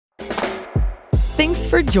Thanks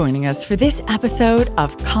for joining us for this episode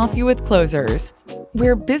of Coffee with Closers,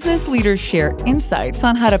 where business leaders share insights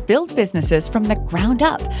on how to build businesses from the ground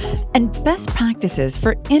up and best practices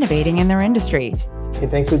for innovating in their industry. Hey,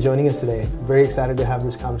 thanks for joining us today. Very excited to have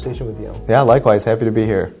this conversation with you. Yeah, likewise. Happy to be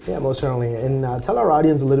here. Yeah, most certainly. And tell our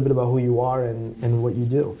audience a little bit about who you are and what you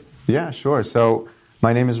do. Yeah, sure. So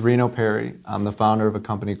my name is Reno. I'm the founder of a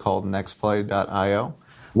company called nextplay.io.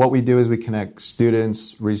 What we do is we connect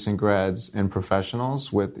students, recent grads, and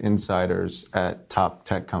professionals with insiders at top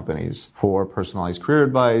tech companies for personalized career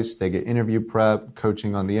advice. They get interview prep,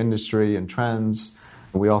 coaching on the industry and trends.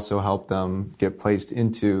 We also help them get placed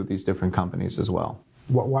into these different companies as well.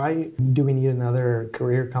 Why do we need another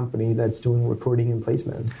career company that's doing recruiting and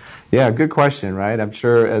placement? Yeah, good question, right? I'm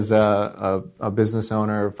sure as a business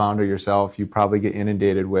owner, founder yourself, you probably get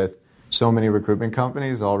inundated with so many recruitment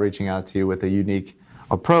companies all reaching out to you with a unique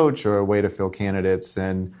approach or a way to fill candidates.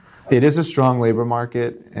 And it is a strong labor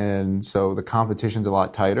market, and so the competition's a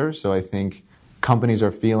lot tighter. So I think companies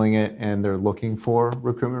are feeling it and they're looking for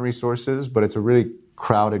recruitment resources, but it's a really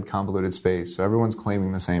crowded, convoluted space. So everyone's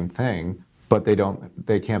claiming the same thing, but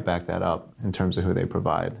they can't back that up in terms of who they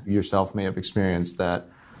provide. Yourself may have experienced that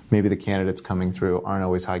maybe the candidates coming through aren't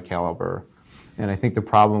always high caliber. And I think the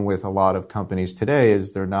problem with a lot of companies today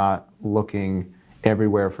is they're not looking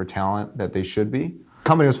everywhere for talent that they should be. The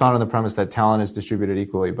company was founded on the premise that talent is distributed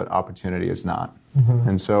equally, but opportunity is not. Mm-hmm.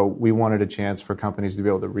 And so we wanted a chance for companies to be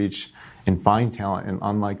able to reach and find talent in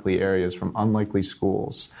unlikely areas from unlikely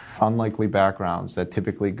schools, unlikely backgrounds that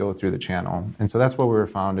typically go through the channel. And so that's why we were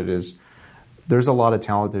founded is there's a lot of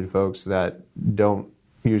talented folks that don't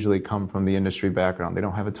usually come from the industry background. They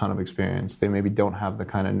don't have a ton of experience. They maybe don't have the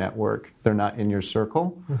kind of network. They're not in your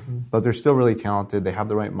circle, but they're still really talented. They have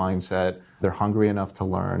the right mindset. They're hungry enough to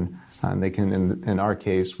learn. And they can, in our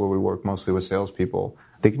case, where we work mostly with salespeople,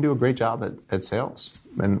 they can do a great job at sales.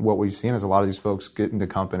 And what we've seen is a lot of these folks get into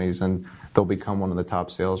companies and they'll become one of the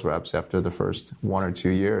top sales reps after the first 1 or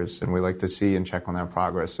 2 years. And we like to see and check on that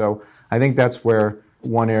progress. So I think that's where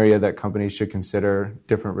one area that companies should consider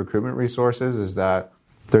different recruitment resources is that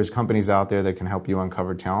there's companies out there that can help you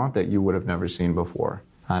uncover talent that you would have never seen before.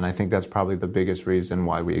 And I think that's probably the biggest reason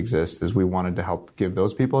why we exist is we wanted to help give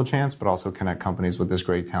those people a chance, but also connect companies with this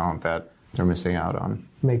great talent that they're missing out on.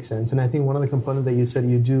 Makes sense. And I think one of the components that you said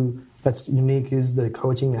you do that's unique is the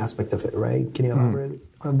coaching aspect of it, right? Can you elaborate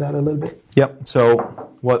on that a little bit? Yep. So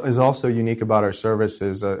what is also unique about our service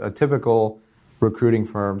is a typical recruiting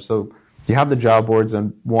firm. So you have the job boards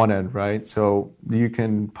on one end, right? So you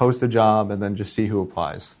can post a job and then just see who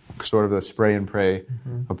applies. Sort of the spray and pray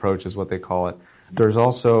approach is what they call it. There's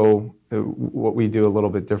also, what we do a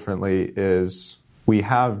little bit differently is we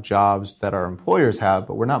have jobs that our employers have,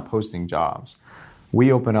 but we're not posting jobs.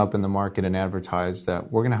 We open up in the market and advertise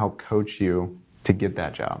that we're going to help coach you to get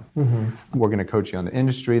that job. We're going to coach you on the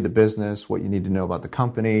industry, the business, what you need to know about the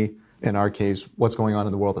company. In our case, what's going on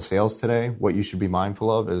in the world of sales today, what you should be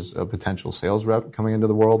mindful of as a potential sales rep coming into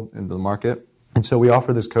the market. And so we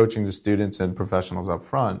offer this coaching to students and professionals up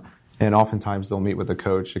front. And oftentimes they'll meet with a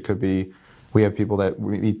coach. It could be, we have people that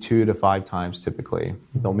meet 2 to 5 times typically.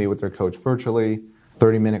 They'll meet with their coach virtually,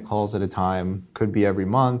 30-minute calls at a time, could be every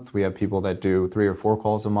month. We have people that do 3 or 4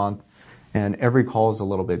 calls a month. And every call is a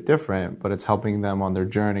little bit different, but it's helping them on their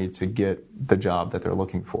journey to get the job that they're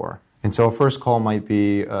looking for. And so a first call might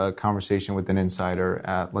be a conversation with an insider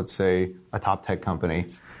at, let's say, a top tech company,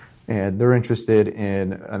 and they're interested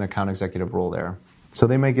in an account executive role there. So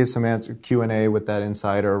they may get some Q&A with that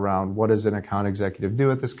insider around what does an account executive do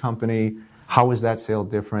at this company? How is that sale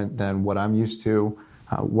different than what I'm used to?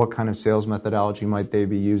 What kind of sales methodology might they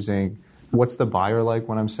be using? What's the buyer like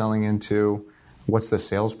when I'm selling into? What's the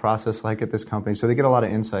sales process like at this company? So they get a lot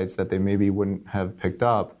of insights that they maybe wouldn't have picked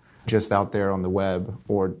up just out there on the web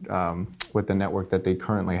or with the network that they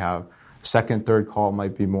currently have. Second, third call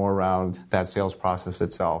might be more around that sales process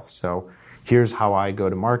itself. So here's how I go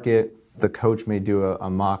to market. The coach may do a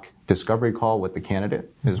mock discovery call with the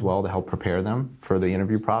candidate as well to help prepare them for the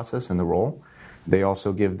interview process and the role. They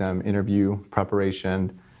also give them interview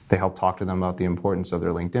preparation. They help talk to them about the importance of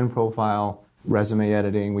their LinkedIn profile, resume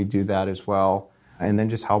editing. We do that as well. And then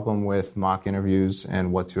just help them with mock interviews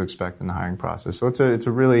and what to expect in the hiring process. So it's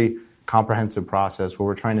a really comprehensive process where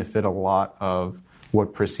we're trying to fit a lot of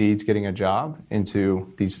what precedes getting a job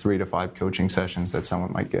into these 3 to 5 coaching sessions that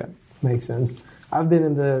someone might get. Makes sense. I've been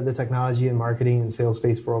in the technology and marketing and sales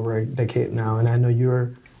space for over a decade now, and I know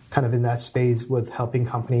you're kind of in that space with helping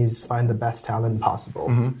companies find the best talent possible.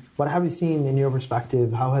 What have you seen in your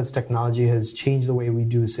perspective? How has technology has changed the way we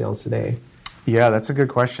do sales today? Yeah, that's a good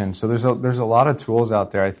question. So there's a lot of tools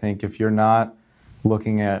out there. I think if you're not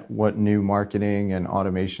looking at what new marketing and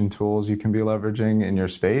automation tools you can be leveraging in your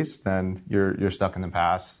space, then you're stuck in the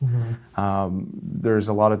past. There's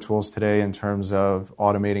a lot of tools today in terms of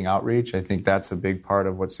automating outreach. I think that's a big part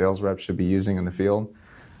of what sales reps should be using in the field.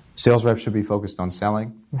 Sales reps should be focused on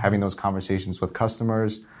selling, having those conversations with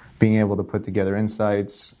customers, being able to put together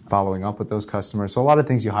insights, following up with those customers. So a lot of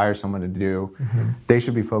things you hire someone to do, they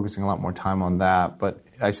should be focusing a lot more time on that. But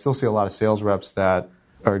I still see a lot of sales reps that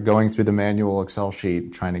are going through the manual Excel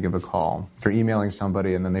sheet trying to give a call. They're emailing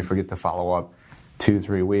somebody and then they forget to follow up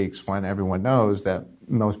 2-3 weeks when everyone knows that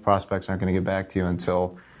most prospects aren't going to get back to you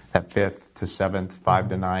until that 5th to 7th, 5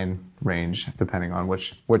 to 9 range, depending on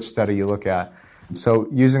which study you look at. So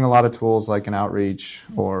using a lot of tools like an Outreach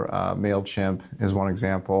or MailChimp is one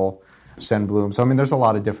example, SendBloom. So, I mean, there's a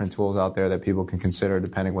lot of different tools out there that people can consider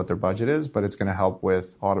depending what their budget is, but it's going to help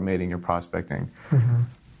with automating your prospecting.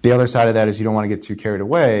 The other side of that is you don't want to get too carried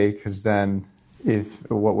away, because then if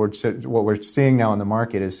what we're seeing now in the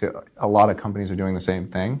market is a lot of companies are doing the same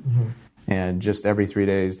thing. And just every 3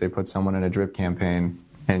 days they put someone in a drip campaign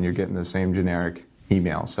and you're getting the same generic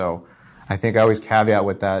email. So I think I always caveat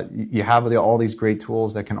with that. You have all these great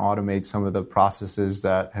tools that can automate some of the processes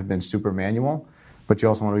that have been super manual, but you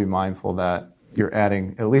also want to be mindful that you're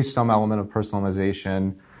adding at least some element of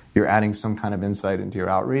personalization. You're adding some kind of insight into your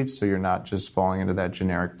outreach, so you're not just falling into that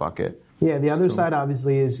generic bucket. Yeah, the other side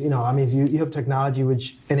obviously is, you have technology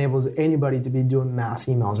which enables anybody to be doing mass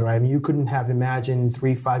emails, right? I mean, you couldn't have imagined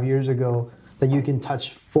 3-5 years ago that you can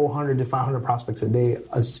touch 400 to 500 prospects a day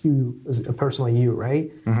as personally you,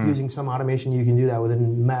 right? Using some automation, you can do that within a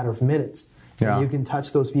matter of minutes. Yeah. And you can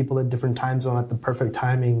touch those people at different time zones at the perfect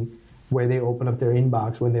timing where they open up their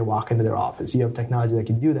inbox when they walk into their office. You have technology that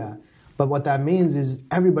can do that. But what that means is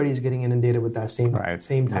everybody's getting inundated with that same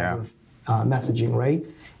type of messaging, right?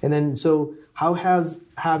 And then, so how has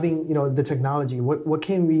having the technology, what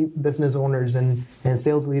can we business owners and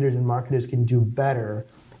sales leaders and marketers can do better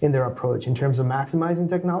in their approach in terms of maximizing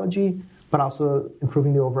technology, but also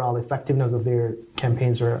improving the overall effectiveness of their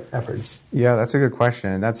campaigns or efforts? Yeah, that's a good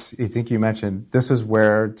question. And I think you mentioned, this is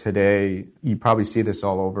where today you probably see this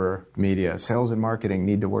all over media. Sales and marketing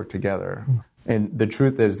need to work together. And the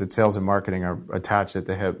truth is that sales and marketing are attached at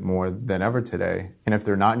the hip more than ever today. And if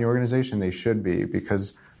they're not in your organization, they should be,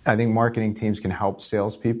 because I think marketing teams can help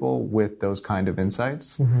salespeople with those kind of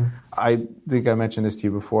insights. I think I mentioned this to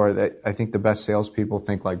you before, that I think the best salespeople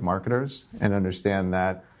think like marketers and understand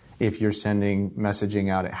that if you're sending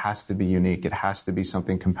messaging out, it has to be unique. It has to be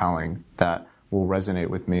something compelling that will resonate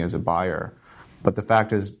with me as a buyer. But the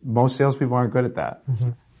fact is, most salespeople aren't good at that.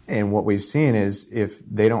 And what we've seen is if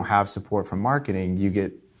they don't have support from marketing, you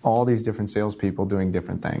get all these different salespeople doing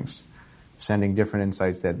different things, sending different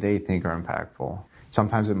insights that they think are impactful.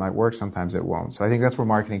 Sometimes it might work, sometimes it won't. So I think that's where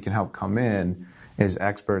marketing can help come in, is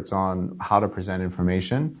experts on how to present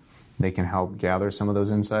information. They can help gather some of those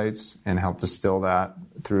insights and help distill that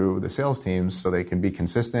through the sales teams so they can be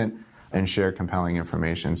consistent and share compelling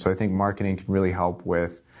information. So I think marketing can really help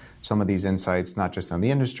with some of these insights, not just on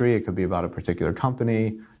the industry. It could be about a particular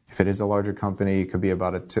company. If it is a larger company, it could be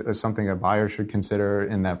about something a buyer should consider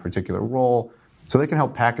in that particular role. So they can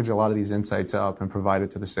help package a lot of these insights up and provide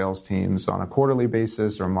it to the sales teams on a quarterly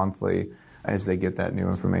basis or monthly as they get that new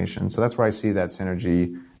information. So that's where I see that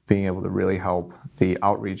synergy being able to really help the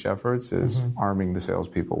outreach efforts, is arming the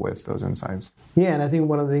salespeople with those insights. Yeah, and I think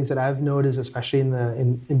one of the things that I've noticed, especially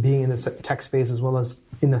in being in the tech space as well as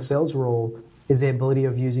in the sales role, is the ability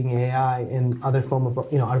of using AI and other form of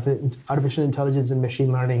artificial intelligence and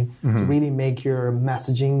machine learning to really make your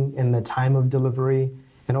messaging and the time of delivery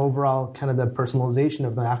and overall kind of the personalization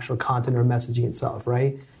of the actual content or messaging itself,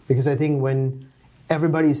 right? Because I think when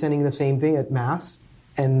everybody's sending the same thing at mass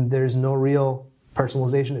and there's no real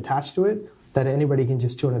personalization attached to it, that anybody can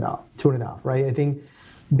just tune it off, right? I think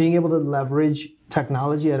being able to leverage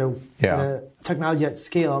technology technology at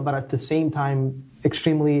scale, but at the same time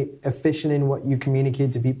extremely efficient in what you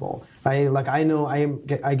communicate to people, right? Like I know I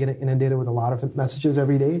get inundated with a lot of messages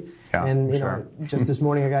every day, and just this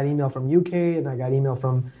morning I got email from UK and I got email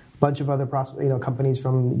from a bunch of other companies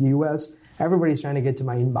from the US. Everybody's trying to get to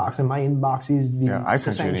my inbox, and my inbox is I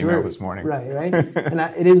sent you an email this morning, right? And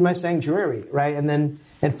it is my sanctuary, right?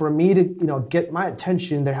 And for me to get my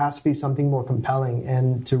attention, there has to be something more compelling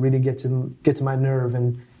and to really get to my nerve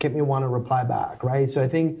and get me want to reply back, right? So I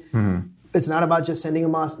think it's not about just sending a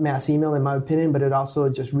mass email, in my opinion, but it also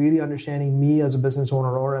just really understanding me as a business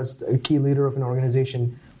owner or as a key leader of an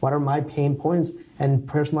organization. What are my pain points and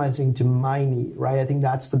personalizing to my need, right? I think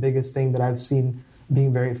that's the biggest thing that I've seen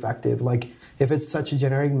being very effective. Like if it's such a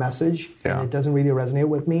generic message and it doesn't really resonate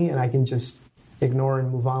with me, and I can just ignore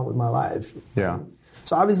and move on with my life. Yeah.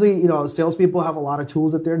 So obviously, salespeople have a lot of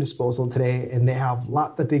tools at their disposal today, and they have a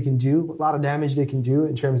lot that they can do, a lot of damage they can do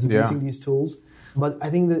in terms of using these tools. But I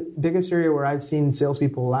think the biggest area where I've seen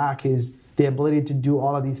salespeople lack is the ability to do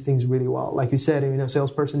all of these things really well. Like you said, a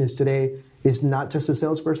salesperson is not just a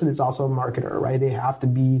salesperson, it's also a marketer, right? They have to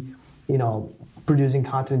be, producing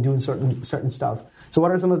content, doing certain stuff. So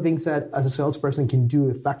what are some of the things that as a salesperson can do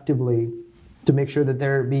effectively to make sure that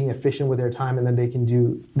they're being efficient with their time and then they can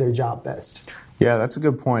do their job best? Yeah, that's a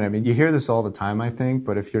good point. I mean, you hear this all the time, I think,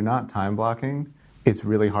 but if you're not time blocking, it's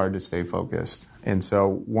really hard to stay focused. And so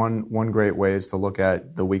one great way is to look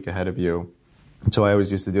at the week ahead of you. So I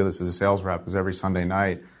always used to do this as a sales rep, is every Sunday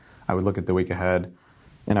night, I would look at the week ahead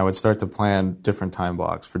and I would start to plan different time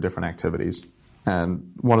blocks for different activities.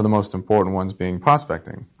 And one of the most important ones being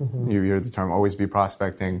prospecting. Mm-hmm. You hear the term always be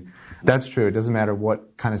prospecting. That's true. It doesn't matter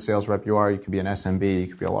what kind of sales rep you are. You could be an SMB, you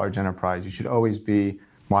could be a large enterprise. You should always be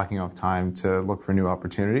blocking off time to look for new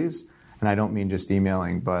opportunities. And I don't mean just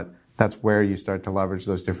emailing, but that's where you start to leverage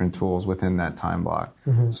those different tools within that time block.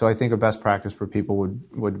 Mm-hmm. So I think a best practice for people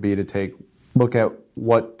would be to look at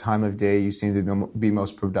what time of day you seem to be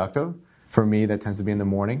most productive. For me, that tends to be in the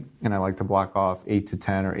morning, and I like to block off 8 to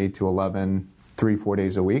 10 or 8 to 11, 3-4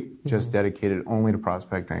 days a week, just dedicated only to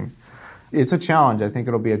prospecting. It's a challenge. I think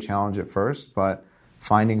it'll be a challenge at first, but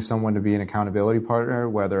finding someone to be an accountability partner,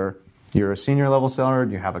 whether you're a senior level seller,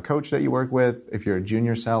 you have a coach that you work with, if you're a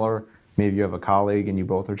junior seller, maybe you have a colleague and you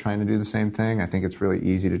both are trying to do the same thing, I think it's really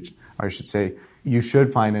easy to, or I should say, you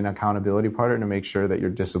should find an accountability partner to make sure that you're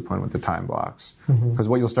disciplined with the time blocks. Because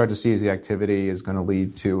what you'll start to see is the activity is going to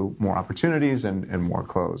lead to more opportunities and more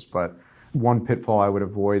close. But one pitfall I would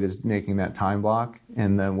avoid is making that time block.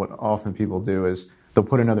 And then what often people do is they'll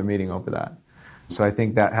put another meeting over that. So I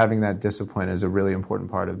think that having that discipline is a really important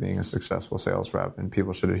part of being a successful sales rep, and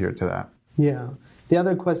people should adhere to that. Yeah. The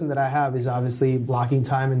other question that I have is obviously blocking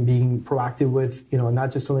time and being proactive with, not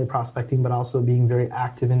just only prospecting, but also being very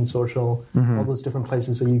active in social, all those different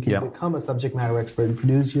places so you can become a subject matter expert,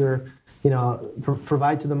 produce your,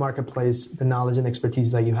 provide to the marketplace the knowledge and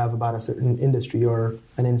expertise that you have about a certain industry or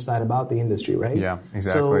an insight about the industry, right? Yeah,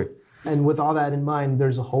 exactly. So, and with all that in mind,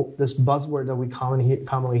 there's this buzzword that we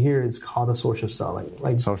commonly hear is called a social selling.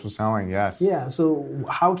 Like social selling, yes. Yeah. So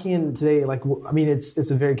how can today, it's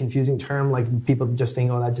a very confusing term. Like people just think,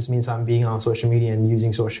 that just means I'm being on social media and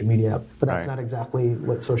using social media, but that's not exactly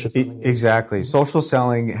what social selling is. Exactly. Social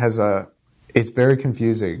selling it's very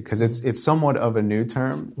confusing because it's somewhat of a new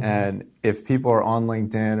term. And if people are on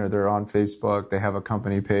LinkedIn or they're on Facebook, they have a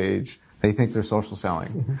company page, they think they're social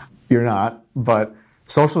selling. You're not, but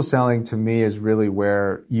social selling to me is really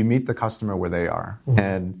where you meet the customer where they are.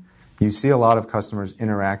 And you see a lot of customers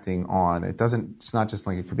interacting on, it's not just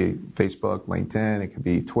like it could be Facebook, LinkedIn, it could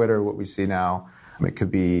be Twitter, what we see now. It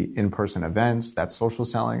could be in-person events. That's social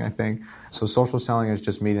selling, I think. So social selling is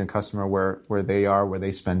just meeting the customer where they are, where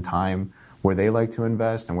they spend time, where they like to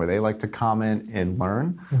invest and where they like to comment and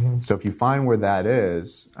learn. So if you find where that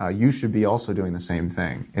is, you should be also doing the same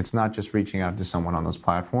thing. It's not just reaching out to someone on those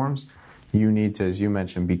platforms. You need to, as you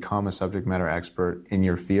mentioned, become a subject matter expert in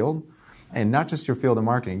your field, and not just your field of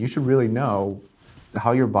marketing. You should really know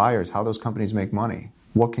how your buyers, how those companies make money.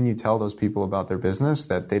 What can you tell those people about their business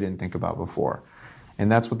that they didn't think about before? And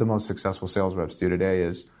that's what the most successful sales reps do today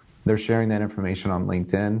is they're sharing that information on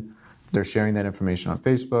LinkedIn. They're sharing that information on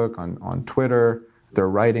Facebook, on Twitter. They're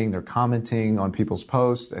writing, they're commenting on people's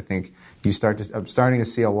posts. I think I'm starting to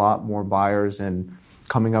see a lot more buyers and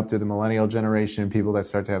coming up through the millennial generation, people that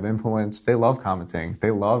start to have influence, they love commenting.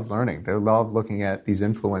 They love learning. They love looking at these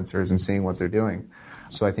influencers and seeing what they're doing.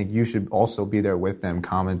 So I think you should also be there with them,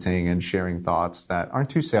 commenting and sharing thoughts that aren't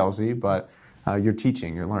too salesy, but you're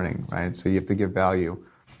teaching, you're learning, right? So you have to give value.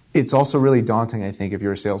 It's also really daunting, I think, if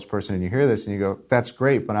you're a salesperson and you hear this and you go, that's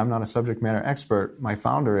great, but I'm not a subject matter expert. My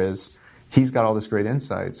founder is. He's got all this great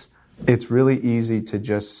insights. It's really easy to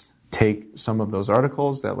just take some of those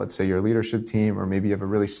articles that, let's say, your leadership team or maybe you have a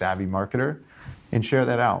really savvy marketer and share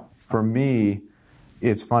that out. For me,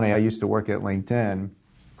 it's funny. I used to work at LinkedIn,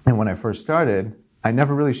 and when I first started, I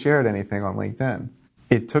never really shared anything on LinkedIn.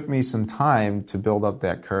 It took me some time to build up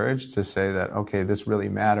that courage to say that, okay, this really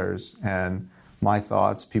matters, and my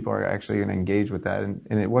thoughts, people are actually going to engage with that, and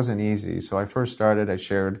it wasn't easy. So I first started, I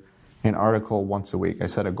shared an article once a week. I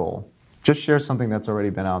set a goal. Just share something that's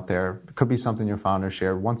already been out there. It could be something your founder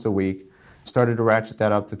shared once a week. Started to ratchet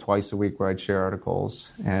that up to twice a week where I'd share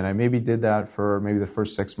articles. And I maybe did that for maybe the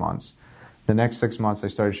first 6 months. The next 6 months, I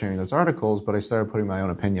started sharing those articles, but I started putting my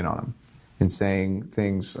own opinion on them and saying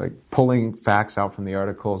things like pulling facts out from the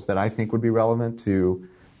articles that I think would be relevant to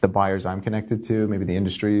the buyers I'm connected to, maybe the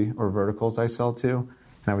industry or verticals I sell to,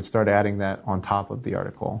 and I would start adding that on top of the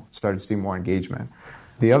article, started to see more engagement.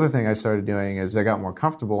 The other thing I started doing is I got more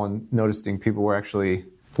comfortable and noticing people were actually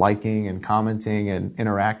liking and commenting and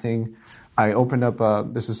interacting. I opened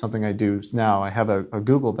up, this is something I do now, I have a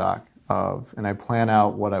Google Doc and I plan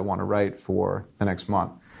out what I want to write for the next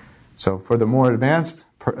month. So for the more advanced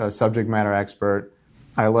subject matter expert,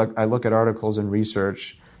 I look at articles and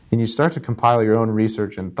research, and you start to compile your own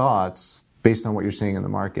research and thoughts based on what you're seeing in the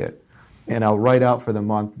market. And I'll write out for the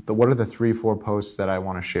month, what are the 3-4 posts that I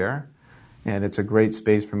want to share? And it's a great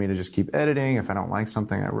space for me to just keep editing if I don't like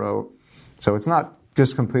something I wrote. So it's not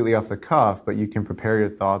just completely off the cuff, but you can prepare your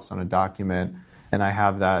thoughts on a document, and I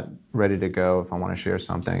have that ready to go if I want to share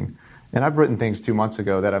something. And I've written things 2 months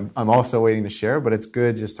ago that I'm also waiting to share, but it's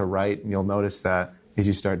good just to write, and you'll notice that as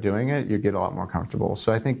you start doing it, you get a lot more comfortable.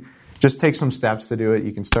 So I think just take some steps to do it.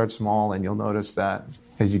 You can start small, and you'll notice that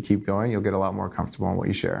as you keep going, you'll get a lot more comfortable in what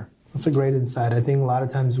you share. That's a great insight. I think a lot of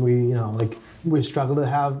times we struggle to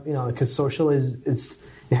have, because social is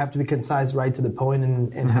you have to be concise, right to the point,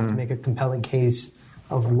 and have to make a compelling case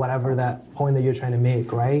of whatever that point that you're trying to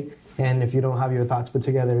make, right? And if you don't have your thoughts put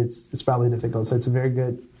together, it's probably difficult. So it's a very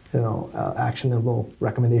good, actionable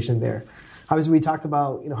recommendation there. Obviously, we talked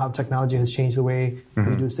about how technology has changed the way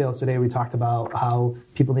we do sales today. We talked about how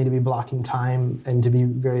people need to be blocking time and to be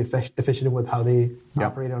very efficient with how they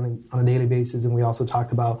operate on a daily basis. And we also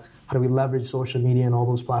talked about how do we leverage social media and all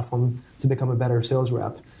those platforms to become a better sales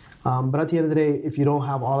rep. But at the end of the day, if you don't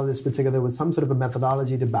have all of this put together with some sort of a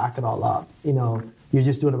methodology to back it all up, you're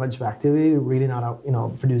just doing a bunch of activity, really not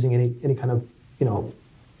producing any kind of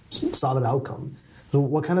solid outcome. So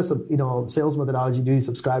what kind of sales methodology do you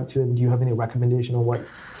subscribe to, and do you have any recommendation on what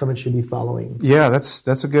someone should be following? Yeah,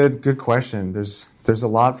 that's a good question. There's a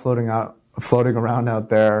lot floating around out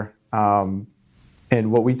there, and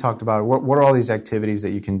what we talked about. What are all these activities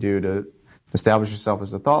that you can do to establish yourself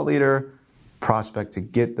as a thought leader, prospect to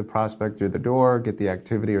get the prospect through the door, get the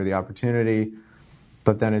activity or the opportunity,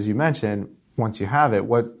 but then as you mentioned, once you have it,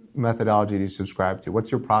 what methodology do you subscribe to?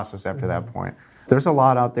 What's your process after that point? There's a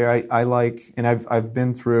lot out there. I like, and I've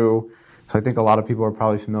been through, so I think a lot of people are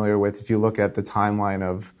probably familiar with, if you look at the timeline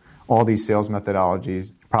of all these sales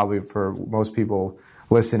methodologies, probably for most people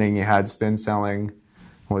listening, you had spin selling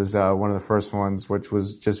was one of the first ones, which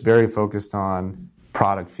was just very focused on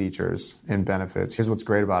product features and benefits. Here's what's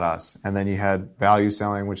great about us. And then you had value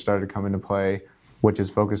selling, which started to come into play, which is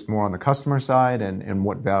focused more on the customer side and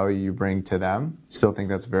what value you bring to them. Still think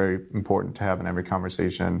that's very important to have in every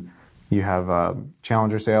conversation. You have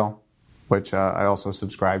Challenger Sale, which I also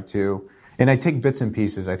subscribe to. And I take bits and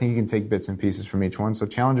pieces. I think you can take bits and pieces from each one. So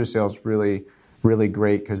Challenger Sale is really, really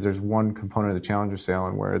great because there's one component of the Challenger Sale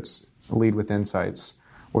and where it's lead with insights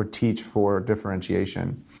or teach for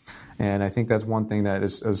differentiation. And I think that's one thing that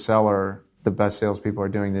as a seller, the best salespeople are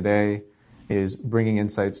doing today is bringing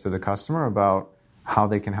insights to the customer about how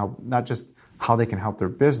they can help, not just how they can help their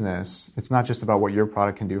business. It's not just about what your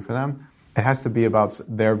product can do for them. It has to be about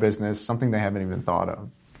their business, something they haven't even thought of.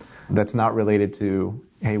 That's not related to,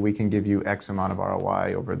 hey, we can give you X amount of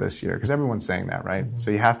ROI over this year, because everyone's saying that, right? Mm-hmm.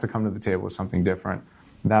 So you have to come to the table with something different.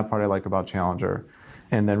 That part I like about Challenger.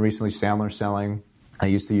 And then recently, Sandler Selling. I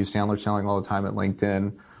used to use Sandler Selling all the time at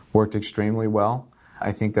LinkedIn. Worked extremely well.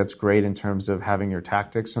 I think that's great in terms of having your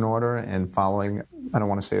tactics in order and following, I don't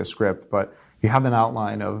want to say a script, but you have an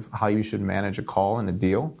outline of how you should manage a call and a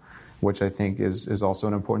deal, which I think is also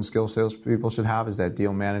an important skill salespeople should have, is that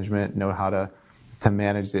deal management, know how to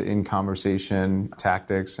manage the in-conversation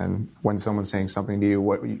tactics, and when someone's saying something to you,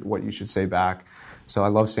 what you should say back. So I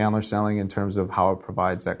love Sandler Selling in terms of how it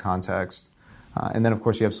provides that context. And then, of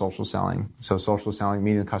course, you have social selling. So social selling,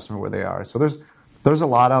 meeting the customer where they are. So there's a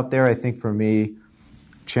lot out there. I think for me,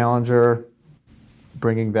 Challenger,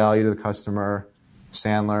 bringing value to the customer,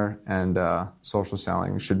 Sandler, and social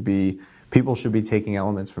selling people should be taking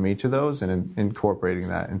elements from each of those and incorporating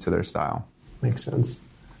that into their style. Makes sense.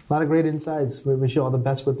 A lot of great insights. We wish you all the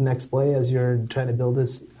best with Next Play as you're trying to build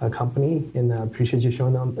this company, and appreciate you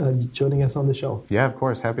joining us on the show. Yeah, of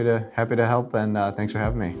course. Happy to help, and thanks for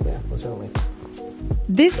having me. Yeah, most certainly.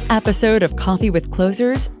 This episode of Coffee with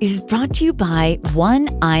Closers is brought to you by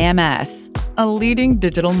OneIMS, a leading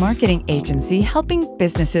digital marketing agency helping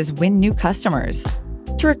businesses win new customers.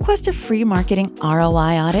 To request a free marketing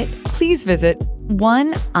ROI audit, please visit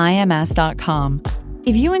oneims.com.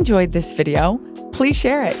 If you enjoyed this video, please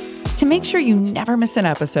share it. To make sure you never miss an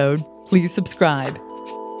episode, please subscribe.